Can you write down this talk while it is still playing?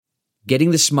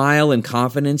Getting the smile and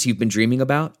confidence you've been dreaming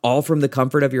about, all from the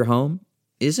comfort of your home,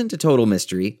 isn't a total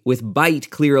mystery with Byte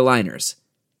clear aligners.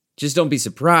 Just don't be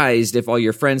surprised if all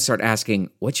your friends start asking,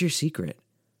 "What's your secret?"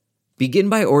 Begin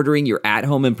by ordering your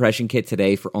at-home impression kit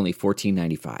today for only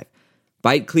 $14.95.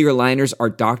 Byte clear aligners are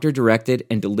doctor-directed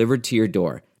and delivered to your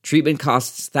door. Treatment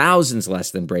costs thousands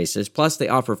less than braces, plus they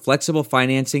offer flexible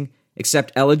financing,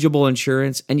 accept eligible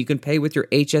insurance, and you can pay with your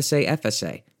HSA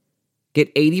FSA. Get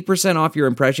 80% off your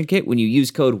impression kit when you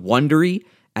use code WONDERY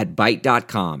at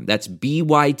Byte.com. That's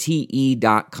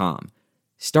BYTE.com.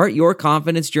 Start your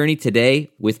confidence journey today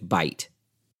with Byte.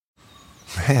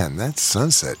 Man, that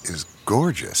sunset is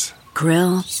gorgeous.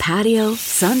 Grill, patio,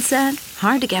 sunset.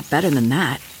 Hard to get better than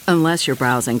that. Unless you're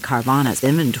browsing Carvana's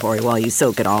inventory while you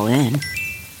soak it all in.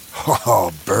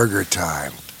 Oh, burger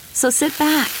time. So sit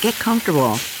back, get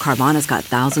comfortable. Carvana's got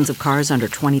thousands of cars under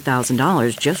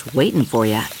 $20,000 just waiting for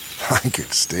you. I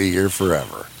could stay here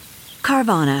forever.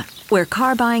 Carvana, where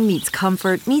car buying meets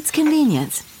comfort meets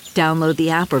convenience. Download the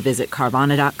app or visit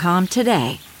Carvana.com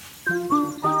today.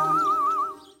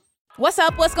 What's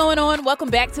up? What's going on? Welcome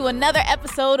back to another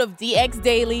episode of DX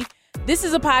Daily. This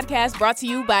is a podcast brought to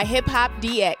you by Hip Hop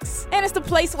DX, and it's the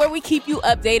place where we keep you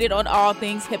updated on all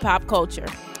things hip hop culture.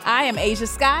 I am Asia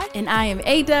Sky. And I am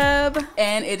A-Dub.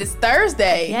 And it is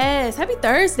Thursday. Yes, happy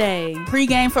Thursday.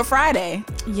 Pre-game for Friday.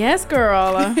 Yes,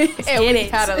 girl. And we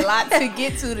got a lot to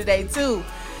get to today, too.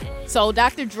 So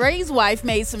Dr. Dre's wife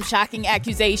made some shocking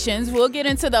accusations. We'll get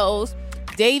into those.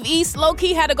 Dave East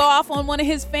low-key had to go off on one of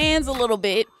his fans a little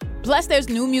bit. Plus, there's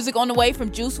new music on the way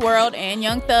from Juice WRLD and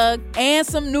Young Thug, and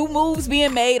some new moves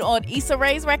being made on Issa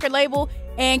Rae's record label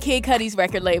and Kid Cudi's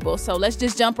record label. So let's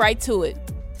just jump right to it.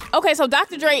 Okay, so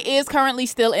Dr. Dre is currently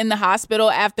still in the hospital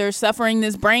after suffering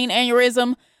this brain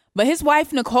aneurysm, but his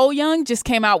wife, Nicole Young, just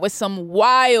came out with some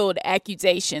wild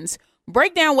accusations.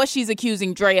 Break down what she's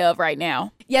accusing Dre of right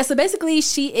now. Yeah, so basically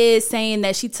she is saying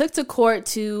that she took to court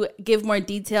to give more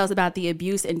details about the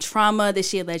abuse and trauma that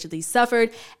she allegedly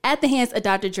suffered at the hands of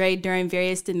Dr. Dre during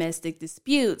various domestic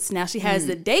disputes. Now, she has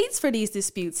the dates for these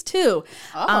disputes, too.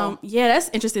 Yeah, that's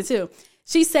interesting, too.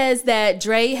 She says that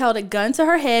Dre held a gun to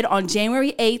her head on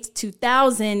January 8th,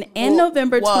 2000 and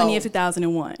November 20th,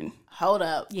 2001. Hold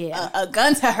up. Yeah. A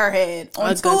gun to her head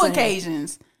on two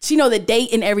occasions. She know the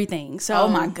date and everything. So, oh,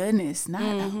 my goodness.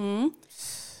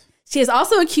 She has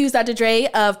also accused Dr. Dre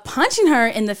of punching her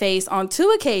in the face on 2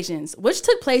 occasions, which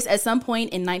took place at some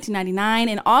point in 1999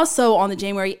 and also on the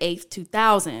January 8th,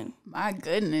 2000. My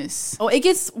goodness. Oh, it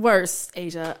gets worse,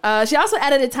 Asia. She also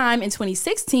added a time in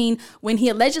 2016 when he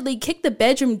allegedly kicked the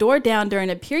bedroom door down during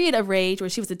a period of rage where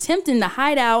she was attempting to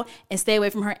hide out and stay away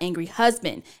from her angry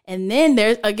husband. And then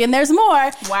there's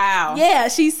more. Wow. Yeah,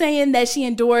 she's saying that she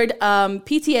endured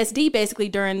PTSD basically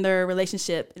during their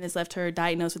relationship and has left her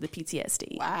diagnosed with the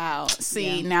PTSD. Wow.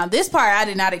 See, now this part I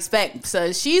did not expect.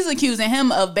 So she's accusing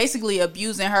him of basically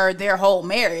abusing her their whole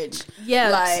marriage. Yeah.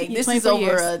 Like, this is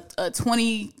over a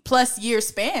 20 plus year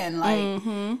span. Like,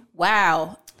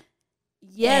 wow.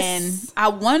 Yes. And I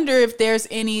wonder if there's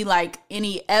any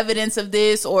evidence of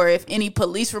this, or if any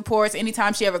police reports,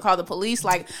 anytime she ever called the police.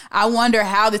 Like, I wonder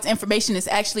how this information is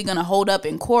actually going to hold up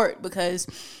in court, because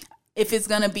if it's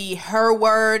going to be her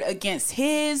word against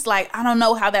his, like, I don't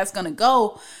know how that's going to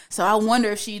go. So I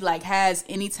wonder if she has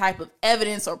any type of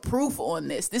evidence or proof on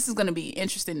this. This is going to be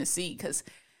interesting to see, because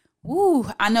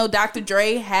I know Dr.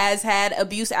 Dre has had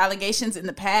abuse allegations in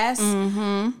the past,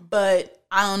 but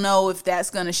I don't know if that's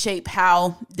going to shape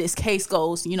how this case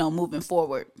goes, moving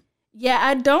forward. Yeah,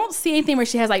 I don't see anything where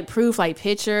she has proof,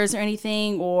 pictures or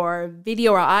anything, or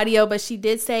video or audio, but she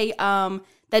did say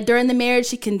that during the marriage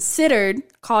she considered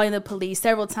calling the police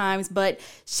several times, but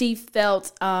she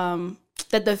felt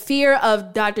that the fear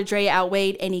of Dr. Dre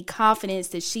outweighed any confidence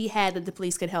that she had that the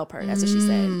police could help her. That's what she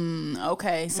said.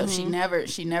 Okay, so she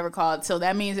never called. So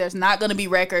that means there's not going to be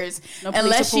records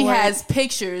unless she report. has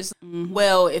pictures.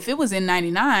 Well, if it was in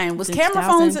 99, was the camera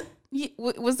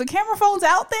phones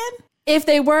out then? If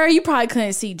they were, you probably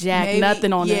couldn't see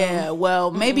nothing on them. Yeah, well,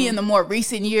 maybe in the more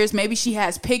recent years, maybe she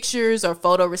has pictures or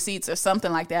photo receipts or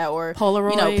something like that, or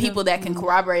Polaroid, people that can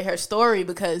corroborate her story,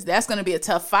 because that's going to be a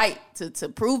tough fight to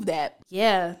prove that.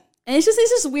 Yeah, and it's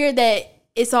just weird that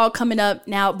it's all coming up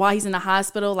now while he's in the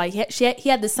hospital. Like, he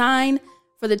had to sign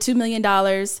for the $2 million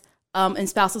in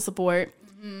spousal support.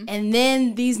 And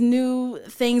then these new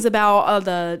things about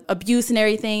the abuse and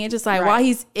everything. It's just like while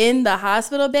he's in the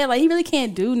hospital bed, like he really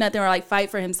can't do nothing or like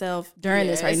fight for himself during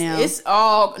this right now. It's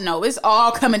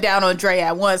all coming down on Dre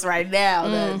at once right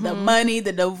now. The money,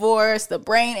 the divorce, the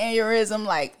brain aneurysm,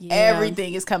 like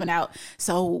everything is coming out.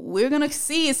 So we're going to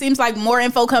see. It seems like more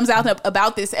info comes out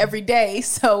about this every day.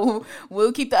 So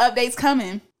we'll keep the updates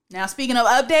coming. Now, speaking of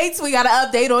updates, we got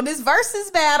an update on this versus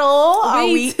battle. Are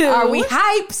we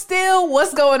hype still?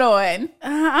 What's going on?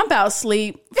 I'm about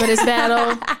sleep for this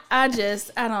battle. I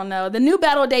don't know. The new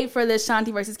battle date for the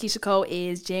Shanti versus Keisha Cole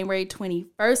is January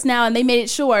 21st now, and they made it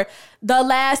sure the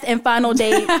last and final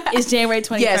date is January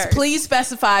 21st. Yes, please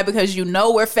specify because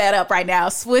we're fed up right now.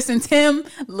 Swiss and Tim,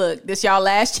 look, this y'all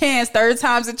last chance. Third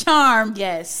time's a charm.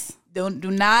 Yes. Do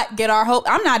not get our hope.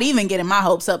 I'm not even getting my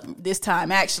hopes up this time,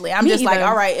 actually. I'm just like,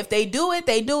 all right, if they do it,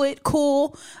 they do it.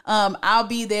 Cool. I'll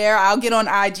be there. I'll get on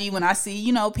IG when I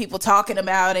see, people talking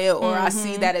about it or I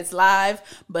see that it's live.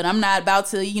 But I'm not about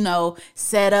to,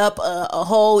 set up a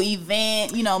whole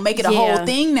event, make it a whole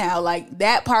thing now. Like,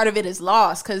 that part of it is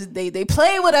lost because they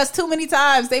played with us too many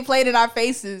times. They played in our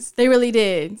faces. They really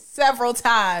did. Several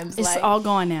times. It's all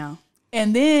gone now.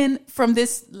 And then from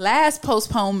this last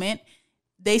postponement,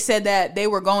 they said that they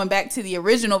were going back to the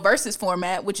original versus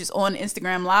format, which is on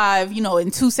Instagram Live, in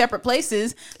 2 separate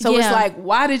places. So it's like,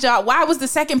 why was the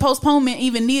second postponement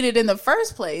even needed in the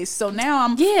first place? So now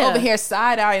I'm over here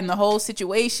side-eyeing the whole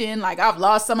situation. Like, I've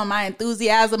lost some of my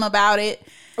enthusiasm about it.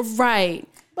 Right.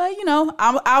 But,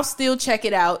 I'll still check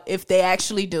it out if they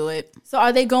actually do it. So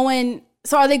are they going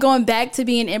back to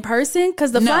being in person?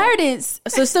 Because the flyer didn't,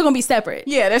 so it's still going to be separate.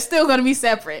 Yeah, they're still going to be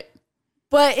separate.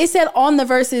 But it said on the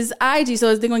Versus IG, so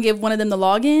is they going to give one of them the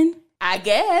login? I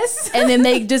guess. And then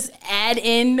they just add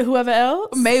in whoever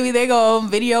else? Maybe they go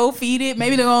video feed it.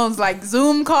 Maybe they're going to like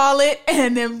Zoom call it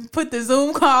and then put the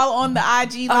Zoom call on the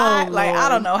IG live. I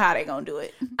don't know how they're going to do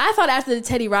it. I thought after the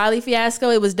Teddy Riley fiasco,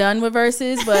 it was done with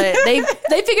Versus, but they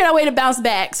figured out a way to bounce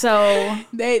back. So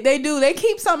they do. They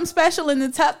keep something special in the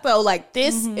tuck though. Like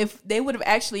this, if they would have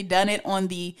actually done it on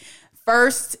the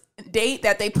first date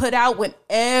that they put out when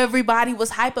everybody was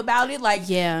hype about it,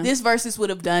 this versus would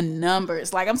have done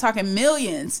numbers. Like, I'm talking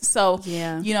millions. So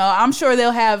I'm sure they'll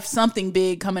have something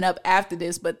big coming up after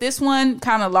this, but this one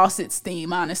kind of lost its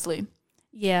steam, honestly.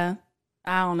 I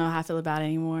don't know how I feel about it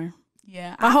anymore.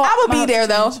 I will be there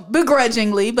though,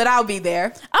 begrudgingly, but I'll be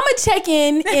there. I'm gonna check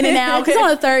in and out because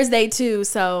on a Thursday too,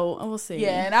 so we'll see.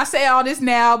 Yeah, and I say all this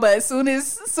now, but as soon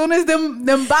as them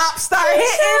bops start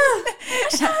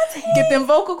hitting, get them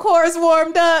vocal cords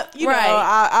warmed up,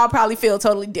 I'll probably feel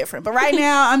totally different. But right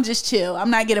now, I'm just chill.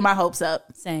 I'm not getting my hopes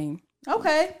up. Same.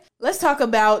 Okay. Let's talk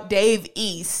about Dave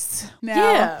East.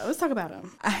 Now, let's talk about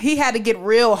him. He had to get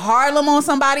real Harlem on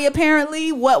somebody,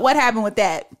 apparently. What happened with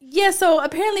that? Yeah, so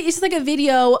apparently it's like a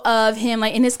video of him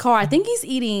like in his car. I think he's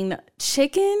eating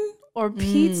chicken or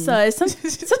pizza. I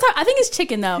think it's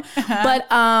chicken though. But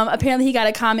apparently he got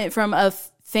a comment from a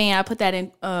fan. I put that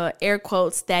in air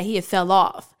quotes that he had fell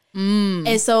off.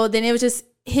 And so then it was just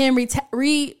him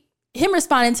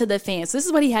responding to the fans. So this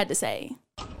is what he had to say.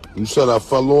 You said I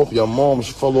fell off? Your mom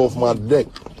fell off my dick.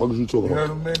 What was you talking about? You heard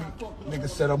him, man? Nigga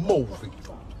said a movie.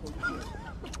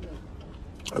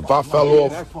 If I fell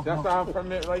off... That's our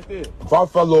permit right there. If I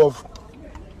fell off...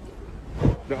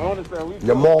 The owner said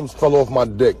your mom's fell off my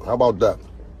dick. How about that?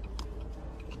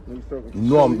 You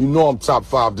know I'm top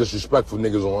 5 disrespectful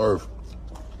niggas on earth.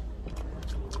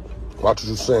 Watch what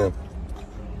you saying.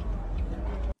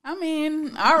 I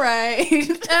mean, all right.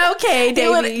 Okay,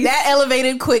 Davey. That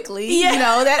elevated quickly.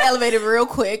 Yeah. That elevated real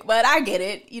quick, but I get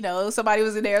it. Somebody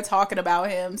was in there talking about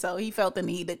him, so he felt the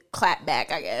need to clap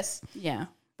back, I guess. Yeah.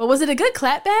 But was it a good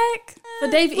clap back for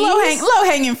Dave East? Low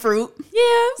hanging fruit.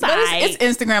 Yeah, it's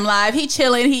Instagram Live. He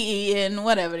chilling, he eating,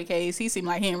 whatever the case. He seemed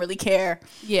like he didn't really care.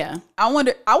 Yeah. I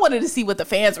wanted to see what the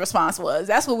fans' response was.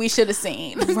 That's what we should have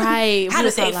seen. Right. How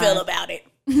did they feel about it?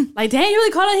 Like, dang, he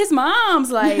really called out his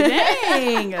mom's. Like,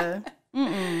 dang.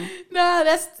 No,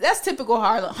 that's typical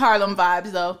Harlem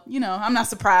vibes, though. I'm not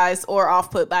surprised or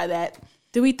off-put by that.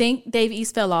 Do we think Dave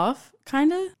East fell off?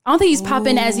 Kind of. I don't think he's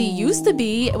popping as he used to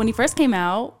be when he first came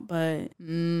out, but I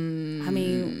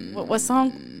mean, what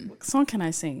song can I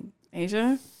sing?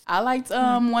 Asia? I liked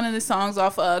one of the songs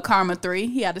off Karma 3.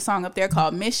 He had a song up there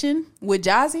called Mission with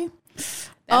Jazzy.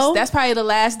 That's probably the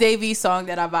last Dave East song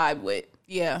that I vibe with.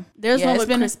 Yeah. There's one with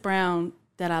Chris Brown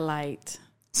that I liked.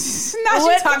 Now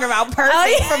she's talking about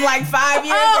Perfect from like 5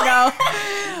 years ago.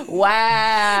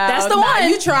 Wow. That's the one.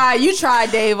 You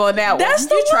tried Dave on that one. That's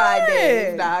the you one. tried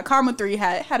Dave. Nah, Karma 3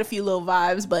 had a few little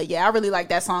vibes, but yeah, I really like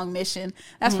that song Mission.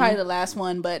 That's probably the last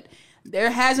one, but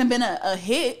there hasn't been a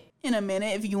hit in a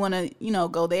minute, if you want to,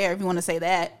 go there, if you want to say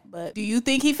that. But do you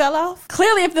think he fell off?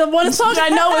 Clearly, if the one song I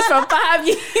know is from 5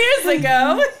 years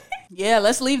ago. Yeah,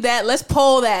 let's leave that. Let's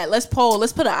poll that. Let's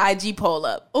put an IG poll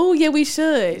up. Oh, yeah, we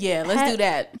should. Yeah, let's do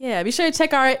that. Yeah, be sure to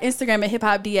check our Instagram at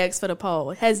HipHopDX for the poll.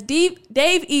 Has Dave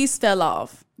East fell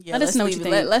off? Yeah, let us know what you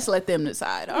think. Let's let them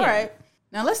decide. All right.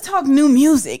 Now let's talk new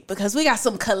music because we got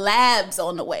some collabs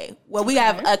on the way. Well, we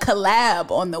have a collab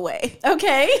on the way.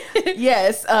 Okay.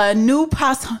 Yes, new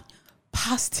pasta.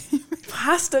 Kick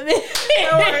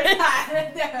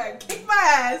my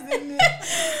ass.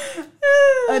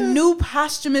 A new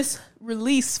posthumous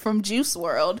release from Juice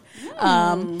WRLD.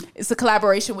 It's a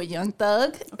collaboration with Young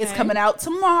Thug. Okay. It's coming out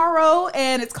tomorrow,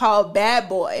 and it's called Bad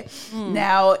Boy.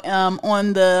 Now,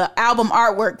 on the album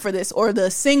artwork for this, or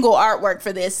the single artwork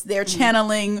for this, they're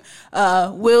channeling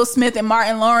Will Smith and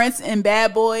Martin Lawrence in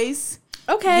Bad Boys.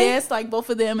 Okay. Yes, like both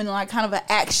of them in like kind of an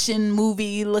action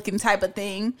movie looking type of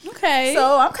thing. Okay.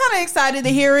 So I'm kind of excited to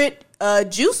hear it.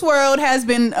 Juice WRLD has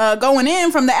been going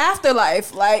in from the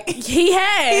afterlife. Like he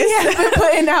has been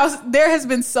putting out. There has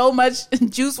been so much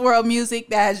Juice WRLD music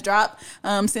that has dropped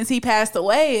since he passed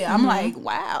away. I'm like,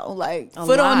 wow, like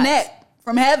foot on neck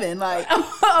from heaven, like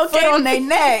foot on their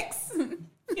necks.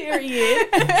 Period.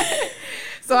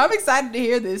 So I'm excited to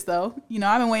hear this, though.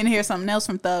 I've been waiting to hear something else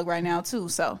from Thug right now, too.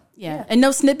 So yeah. And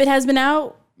no snippet has been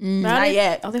out? Not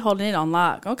yet. Oh, they're holding it on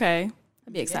lock. Okay.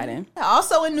 That'd be exciting. Yeah.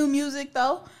 Also in new music,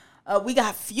 though, we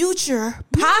got Future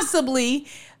possibly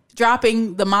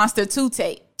dropping the Monster 2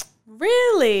 tape.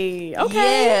 Really?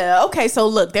 Okay. Yeah. Okay, so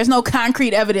look, there's no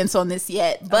concrete evidence on this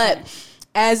yet, but... Okay.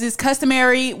 As is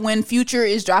customary, when Future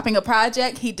is dropping a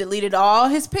project, he deleted all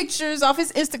his pictures off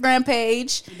his Instagram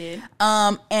page. He did.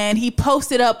 And he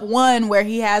posted up one where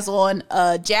he has on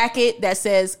a jacket that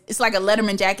says, it's like a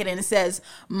Letterman jacket, and it says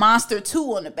Monster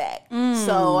 2 on the back.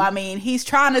 So, I mean, he's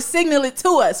trying to signal it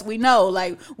to us. We know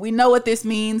what this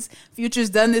means. Future's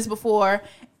done this before,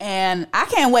 and I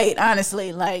can't wait,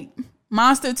 honestly. Like...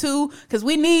 Monster 2, because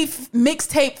we need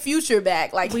mixtape Future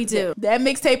back. Like we do. That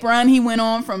mixtape run he went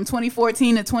on from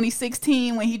 2014 to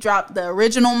 2016 when he dropped the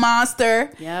original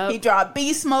Monster. Yep. He dropped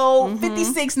Beast Mode,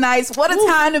 56 Nights. What a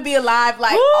time to be alive.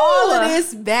 Like all of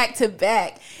this back to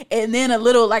back. And then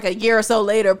like a year or so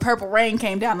later, Purple Rain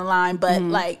came down the line. But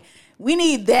like we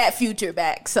need that Future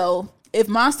back. So if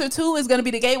Monster 2 is going to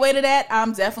be the gateway to that,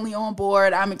 I'm definitely on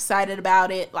board. I'm excited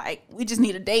about it. Like we just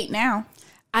need a date now.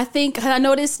 I think, cause I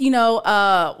noticed,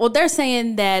 they're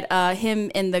saying that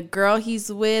him and the girl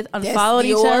he's with unfollowed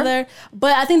each other,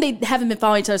 but I think they haven't been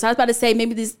following each other. So I was about to say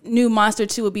maybe this new Monster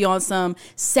 2 will be on some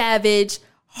savage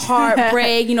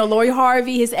heartbreak. Lori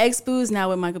Harvey, his ex-boo's now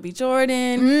with Michael B.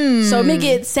 Jordan. So make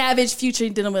it savage Future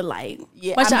dealing with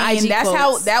bunch of IG that's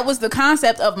quotes. that was the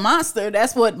concept of Monster.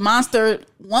 That's what Monster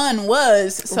 1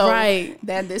 was. So right.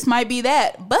 that this might be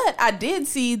that. But I did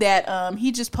see that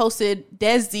he just posted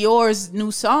Des Dior's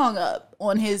new song up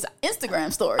on his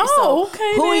Instagram story. Oh, so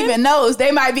okay. Who even knows?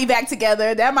 They might be back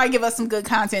together. That might give us some good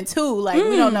content too. Like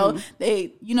we don't know.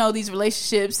 These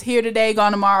relationships here today,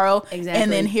 gone tomorrow, exactly.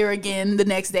 and then here again the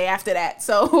next day after that.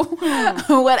 So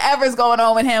whatever's going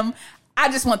on with him,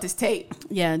 I just want this tape.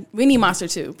 Yeah, we need Monster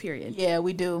 2, period. Yeah,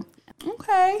 we do.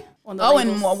 Okay.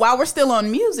 And while we're still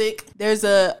on music, there's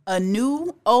a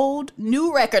new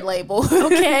record label.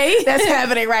 Okay. That's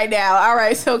happening right now. All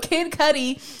right. So Kid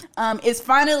Cudi is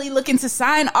finally looking to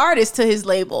sign artists to his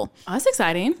label. Oh, that's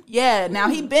exciting. Yeah. Now,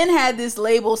 he been had this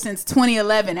label since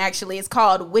 2011, actually. It's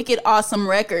called Wicked Awesome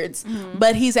Records.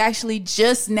 But he's actually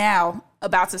just now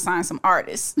about to sign some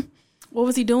artists. What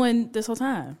was he doing this whole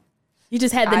time? You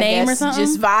just had the name or something?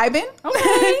 Just vibing.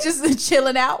 Okay. Just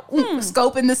chilling out,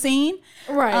 scoping the scene.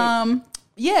 Right.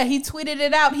 Yeah, he tweeted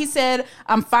it out. He said,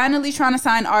 I'm finally trying to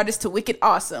sign artists to Wicked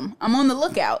Awesome. I'm on the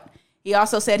lookout. He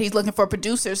also said he's looking for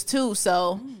producers too.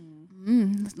 So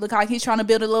look like he's trying to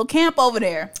build a little camp over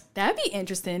there. That'd be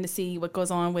interesting to see what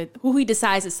goes on with who he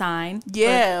decides to sign.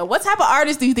 Yeah. What type of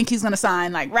artists do you think he's going to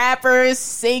sign? Like rappers,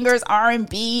 singers,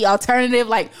 R&B, alternative?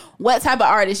 Like what type of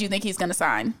artists do you think he's going to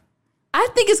sign? I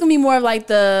think it's gonna be more of like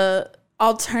the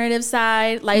alternative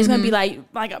side. Like it's gonna be like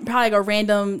probably like a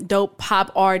random dope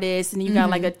pop artist, and you got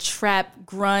like a trap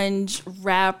grunge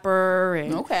rapper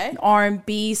and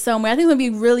R&B somewhere. I think it's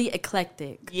gonna be really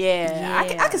eclectic. Yeah.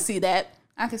 I can see that.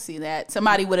 I can see that.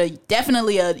 Somebody with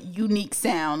definitely a unique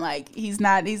sound. Like he's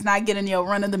not getting your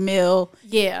run of the mill.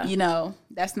 Yeah.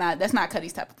 That's not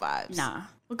Cudi's type of vibes. Nah.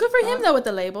 Well, good for him, though, with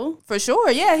the label. For sure,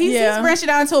 yeah. He's branching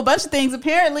out into a bunch of things,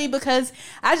 apparently, because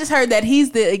I just heard that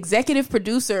he's the executive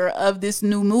producer of this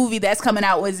new movie that's coming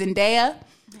out with Zendaya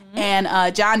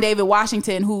and John David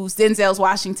Washington, who's Denzel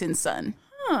Washington's son.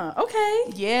 Huh, okay.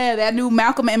 Yeah, that new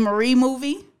Malcolm and Marie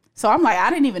movie. So I'm like, I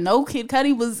didn't even know Kid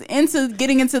Cudi was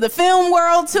getting into the film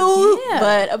world too. Yeah.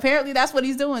 But apparently that's what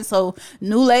he's doing. So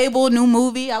new label, new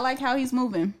movie. I like how he's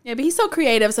moving. Yeah, but he's so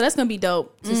creative, so that's gonna be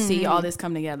dope to see all this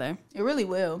come together. It really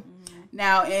will.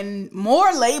 Now, in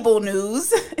more label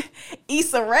news,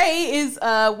 Issa Rae is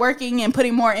working and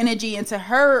putting more energy into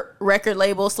her record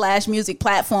label / music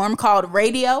platform called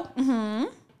Radio. Mm-hmm.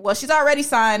 Well, she's already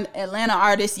signed Atlanta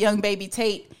artist Young Baby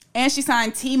Tate, and she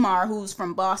signed T-Mar, who's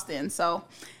from Boston. So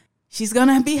she's going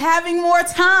to be having more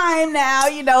time now,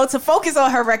 to focus on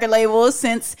her record label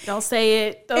since... Don't say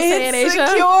it. Don't say it, Asia.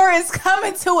 Insecure is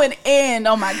coming to an end.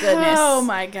 Oh, my goodness. Oh,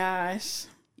 my gosh.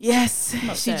 Yes,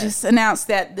 she just announced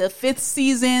that the 5th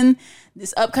season,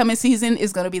 this upcoming season,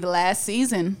 is going to be the last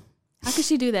season. How could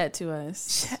she do that to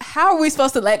us? How are we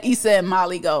supposed to let Issa and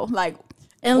Molly go?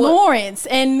 And what? Lawrence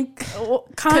and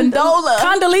Condola.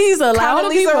 Condoleezza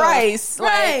Rice.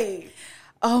 Right.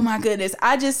 Oh my goodness.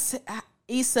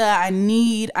 Issa, I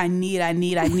need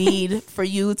for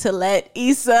you to let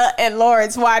Issa and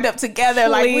Lawrence wind up together.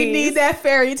 Please. We need that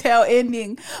fairy tale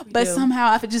ending. But somehow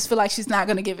I just feel like she's not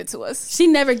going to give it to us. She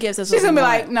never gives us. She's going to be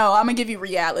like, no, I'm going to give you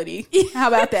reality. How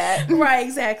about that? Right,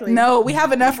 exactly. No, we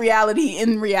have enough reality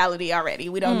in reality already.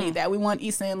 We don't need that. We want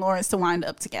Issa and Lawrence to wind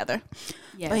up together.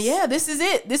 Yes. But yeah, this is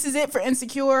it. This is it for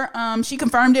Insecure. She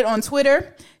confirmed it on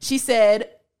Twitter. She said,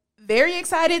 very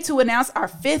excited to announce our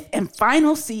 5th and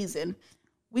final season.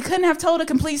 We couldn't have told a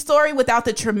complete story without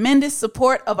the tremendous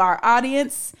support of our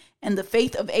audience and the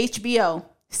faith of HBO.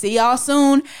 See y'all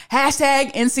soon.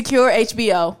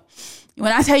 #InsecureHBO.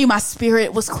 When I tell you my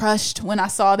spirit was crushed when I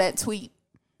saw that tweet.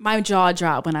 My jaw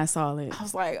dropped when I saw it. I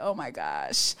was like, oh my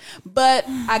gosh. But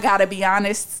I gotta be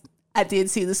honest, I did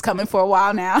see this coming for a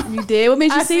while now. You did? What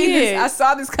made you see it? I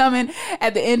saw this coming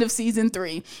at the end of season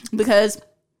 3 because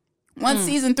once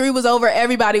season 3 was over,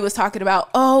 everybody was talking about,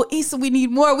 oh, Issa, we need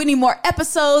more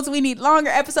episodes. We need longer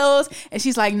episodes. And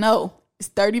she's like, no, it's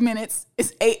 30 minutes.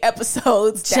 It's 8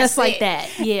 episodes. Just like that.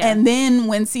 Yeah. And then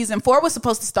when season 4 was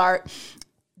supposed to start,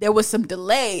 there was some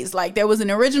delays. There was an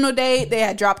original date. They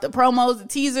had dropped the promos, the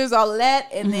teasers, all of that.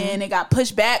 And then it got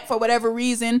pushed back for whatever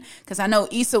reason. Because I know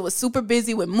Issa was super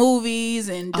busy with movies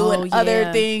and doing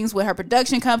other things with her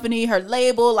production company, her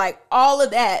label, all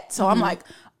of that. So I'm like,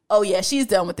 oh yeah, she's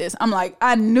done with this. I'm like,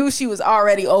 I knew she was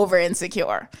already over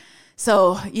Insecure.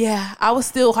 So yeah, I was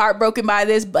still heartbroken by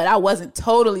this, but I wasn't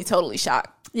totally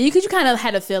shocked. Yeah, because you kind of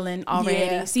had a feeling already.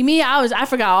 Yeah. See, me, I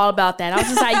forgot all about that. I was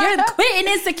just like, you're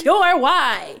quitting Insecure.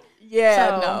 Why?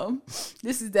 Yeah, no.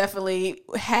 This has definitely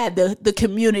had the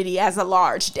community as a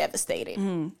large devastated.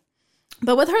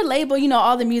 But with her label,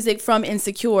 all the music from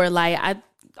Insecure,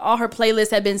 all her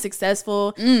playlists have been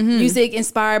successful. Music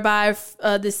inspired by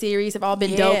the series have all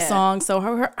been dope songs. So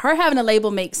her having a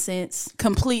label makes sense.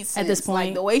 Complete sense. At this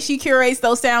point. The way she curates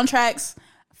those soundtracks,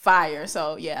 fire.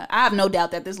 So yeah, I have no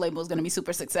doubt that this label is going to be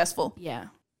super successful. Yeah.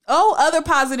 Oh, other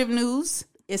positive news.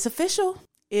 It's official.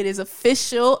 It is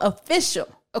official.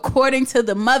 According to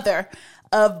the mother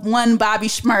of one Bobby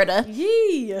Shmurda.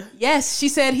 Yeah. Yes, she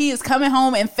said he is coming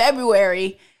home in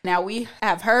February. Now, we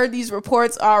have heard these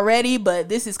reports already, but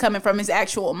this is coming from his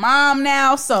actual mom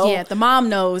now. So yeah, the mom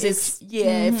knows.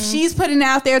 If she's putting it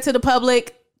out there to the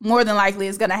public, more than likely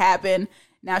it's going to happen.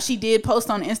 Now, she did post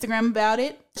on Instagram about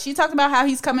it. She talked about how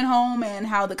he's coming home and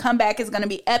how the comeback is going to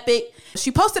be epic.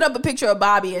 She posted up a picture of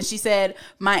Bobby and she said,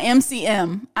 my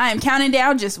MCM, I am counting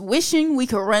down, just wishing we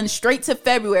could run straight to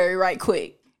February right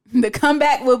quick. The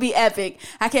comeback will be epic.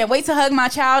 I can't wait to hug my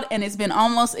child, and it's been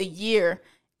almost a year.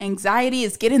 Anxiety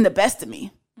is getting the best of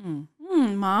me.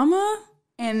 Mama.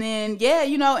 And then,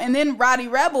 and then Roddy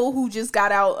Rebel, who just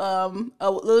got out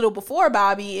a little before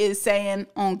Bobby, is saying,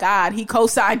 on God, he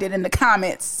co-signed it in the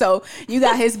comments. So you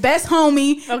got his best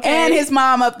homie and his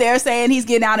mom up there saying he's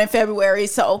getting out in February.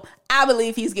 So I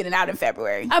believe he's getting out in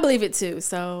February. I believe it too.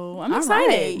 So I'm excited.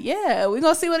 Right. Yeah, we're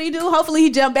going to see what he do. Hopefully he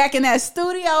jump back in that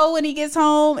studio when he gets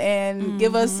home and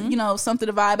give us, something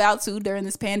to vibe out to during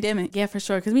this pandemic. Yeah, for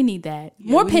sure. Because we need that.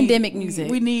 More pandemic music.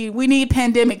 We need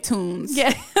pandemic tunes.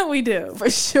 Yeah, we do. For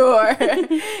sure.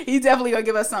 He's definitely going to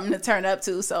give us something to turn up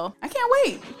to. So I can't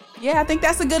wait. Yeah, I think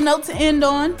that's a good note to end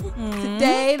on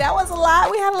today. That was a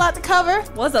lot. We had a lot to cover.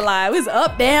 Was a lot. It was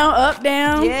up,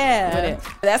 down. Yeah.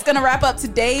 That's going to wrap up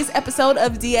today's episode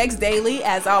of DX Daily.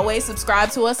 As always,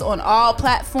 subscribe to us on all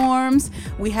platforms.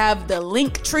 We have the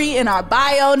link tree in our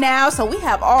bio now, so we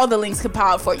have all the links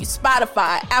compiled for you.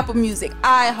 Spotify, Apple Music,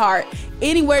 iHeart,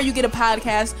 anywhere you get a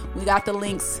podcast, we got the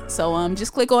links. So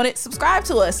just click on it, subscribe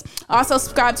to us. Also,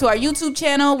 subscribe to our YouTube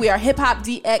channel. We are Hip Hop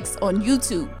DX on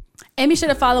YouTube. And be sure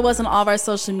to follow us on all of our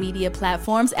social media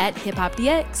platforms at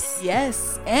HipHopDX.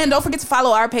 Yes. And don't forget to follow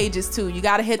our pages too. You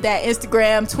got to hit that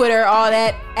Instagram, Twitter, all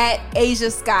that at Asia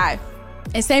Sky.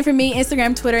 And same for me,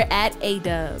 Instagram, Twitter at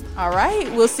ADub. All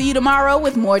right. We'll see you tomorrow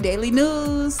with more daily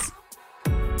news.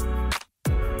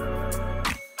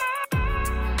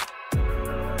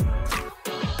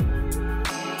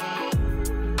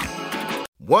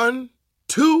 One,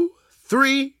 two,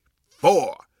 three,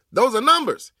 four. Those are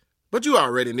numbers. But you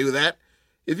already knew that.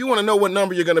 If you want to know what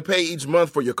number you're going to pay each month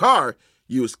for your car,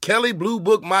 use Kelley Blue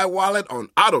Book My Wallet on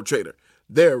AutoTrader.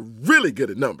 They're really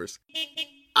good at numbers.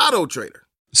 AutoTrader.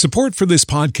 Support for this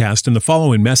podcast and the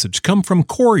following message come from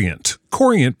Corient.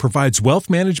 Corient provides wealth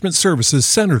management services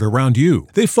centered around you.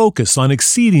 They focus on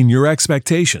exceeding your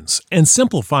expectations and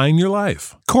simplifying your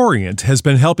life. Corient has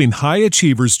been helping high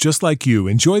achievers just like you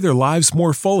enjoy their lives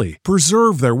more fully,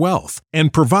 preserve their wealth,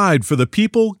 and provide for the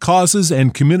people, causes,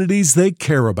 and communities they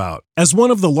care about. As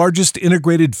one of the largest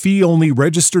integrated fee-only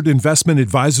registered investment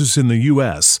advisors in the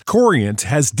U.S., Corient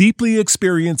has deeply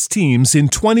experienced teams in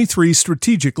 23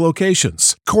 strategic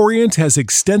locations. Corient has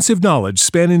extensive knowledge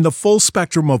spanning the full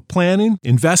spectrum of planning,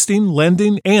 investing,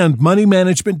 lending, and money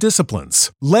management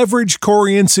disciplines. Leverage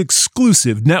Corient's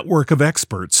exclusive network of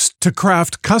experts to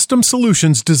craft custom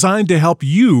solutions designed to help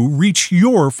you reach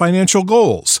your financial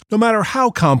goals, no matter how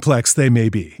complex they may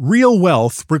be. Real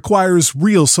wealth requires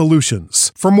real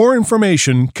solutions. For more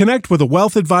information, connect with a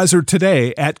wealth advisor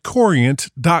today at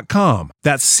Corient.com.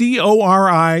 That's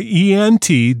Corient.com.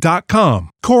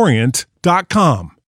 Corient.com.